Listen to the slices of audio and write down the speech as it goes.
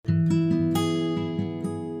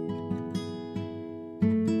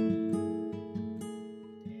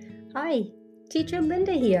Hi, Teacher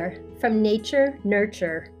Linda here from Nature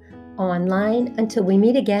Nurture, online until we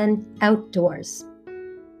meet again outdoors.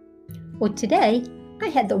 Well, today I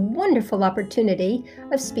had the wonderful opportunity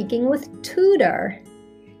of speaking with Tudor,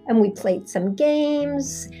 and we played some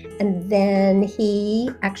games, and then he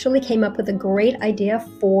actually came up with a great idea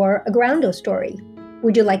for a Groundo story.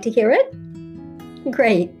 Would you like to hear it?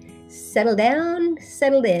 Great. Settle down,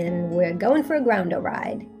 settle in. We're going for a Groundo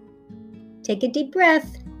ride. Take a deep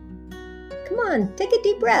breath. Come on, take a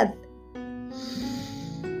deep breath.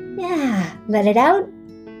 Yeah, let it out.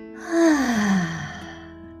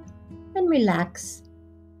 And relax.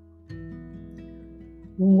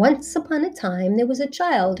 Once upon a time, there was a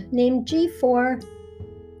child named G for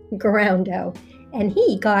Groundo, and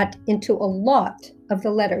he got into a lot of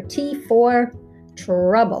the letter T for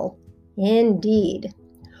trouble. Indeed.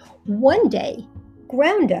 One day,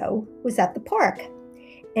 Groundo was at the park,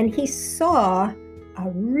 and he saw a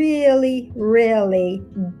really, really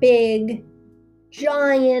big,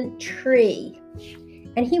 giant tree.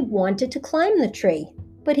 And he wanted to climb the tree.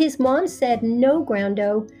 But his mom said, "No,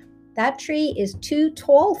 Groundo, that tree is too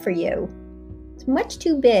tall for you. It's much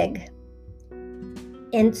too big."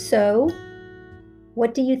 And so,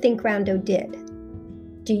 what do you think Groundo did?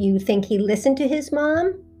 Do you think he listened to his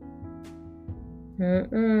mom?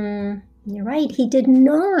 You're right, he did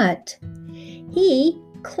not. He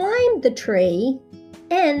climbed the tree,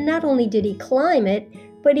 and not only did he climb it,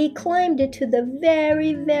 but he climbed it to the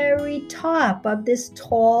very, very top of this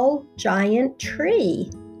tall, giant tree.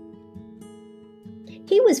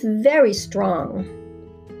 He was very strong,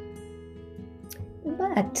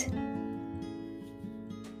 but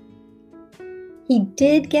he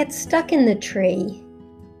did get stuck in the tree.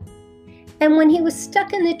 And when he was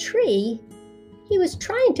stuck in the tree, he was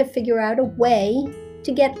trying to figure out a way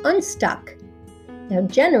to get unstuck. Now,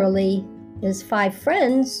 generally, his 5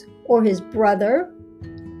 friends or his brother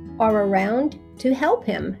are around to help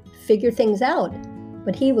him figure things out,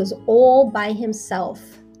 but he was all by himself.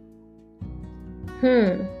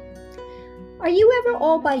 Are you ever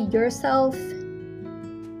all by yourself?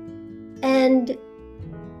 And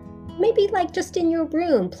maybe like just in your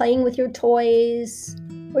room, playing with your toys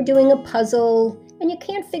or doing a puzzle, and you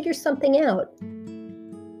can't figure something out,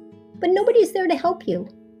 but nobody's there to help you.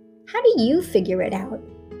 How do you figure it out?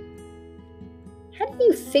 How do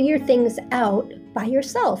you figure things out by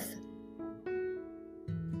yourself?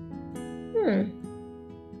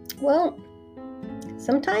 Well,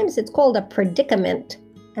 sometimes it's called a predicament,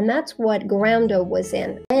 and that's what Groundo was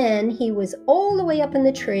in. And he was all the way up in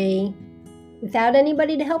the tree without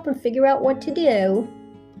anybody to help him figure out what to do.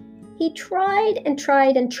 He tried and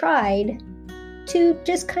tried and tried to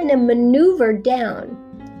just kind of maneuver down.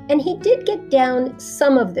 And he did get down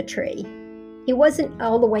some of the tree. He wasn't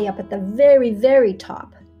all the way up at the very, very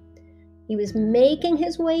top. He was making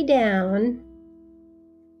his way down,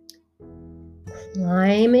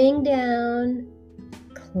 climbing down,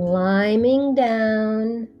 climbing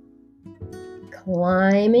down,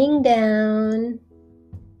 climbing down.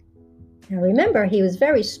 Now remember, he was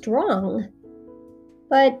very strong,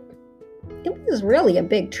 but it was really a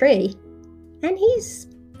big tree. And he's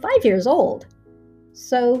 5 years old.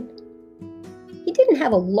 So he didn't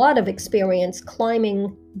have a lot of experience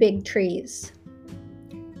climbing big trees.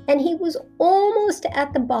 And he was almost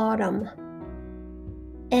at the bottom.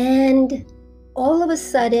 And all of a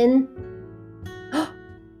sudden,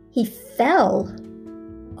 he fell.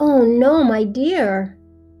 Oh no, my dear.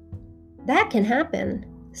 That can happen.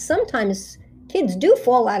 Sometimes kids do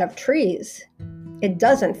fall out of trees. It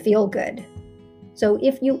doesn't feel good. So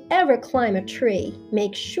if you ever climb a tree,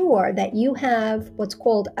 make sure that you have what's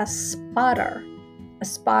called a spotter. A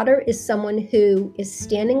spotter is someone who is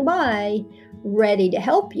standing by, ready to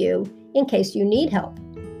help you in case you need help.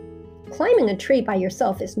 Climbing a tree by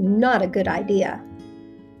yourself is not a good idea.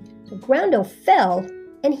 So Groundo fell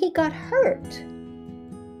and he got hurt.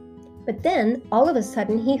 But then all of a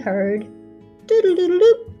sudden he heard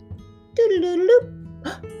doodle-doodle-loop, doodle-doodle-loop.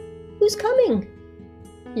 Who's coming?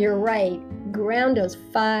 You're right, Groundo's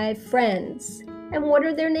 5 friends. And what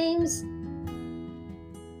are their names?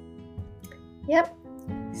 Yep,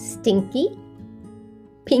 Stinky,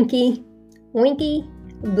 Pinky, Winky,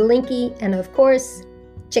 Blinky, and of course,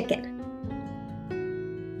 Chicken.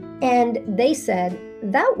 And they said,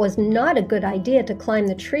 that was not a good idea to climb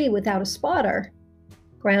the tree without a spotter.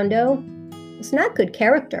 Groundo, it's not good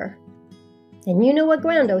character. And you know what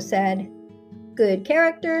Groundo said? Good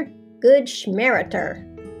character, good schmeritor.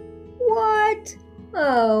 What?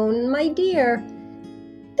 Oh, my dear.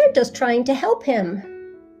 They're just trying to help him.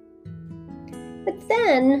 But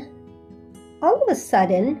then, all of a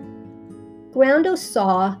sudden, Groundo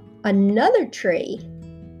saw another tree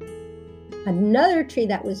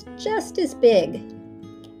that was just as big.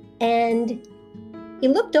 And he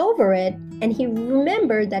looked over it and he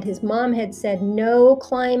remembered that his mom had said, "No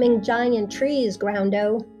climbing giant trees,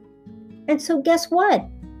 Groundo." And so guess what?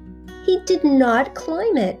 He did not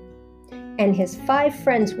climb it. And his 5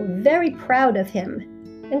 friends were very proud of him.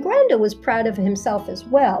 And Groundo was proud of himself as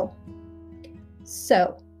well.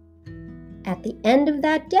 So, at the end of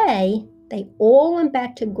that day, they all went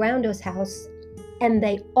back to Groundo's house and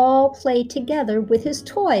they all played together with his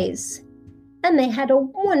toys. And they had a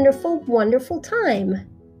wonderful, wonderful time.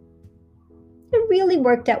 It really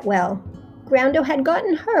worked out well. Groundo had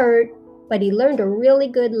gotten hurt, but he learned a really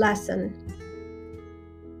good lesson.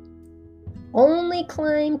 Only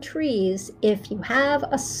climb trees if you have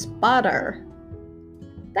a spotter.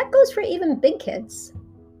 That goes for even big kids.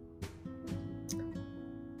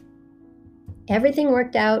 Everything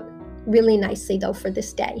worked out really nicely, though, for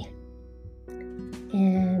this day.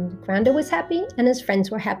 And Groundo was happy, and his friends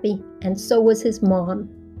were happy, and so was his mom.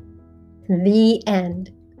 The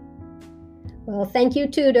end. Well, thank you,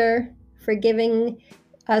 Tudor, for giving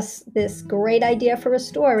us this great idea for a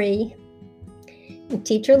story. And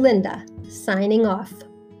Teacher Linda, signing off.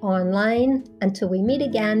 Online until we meet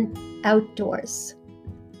again, outdoors.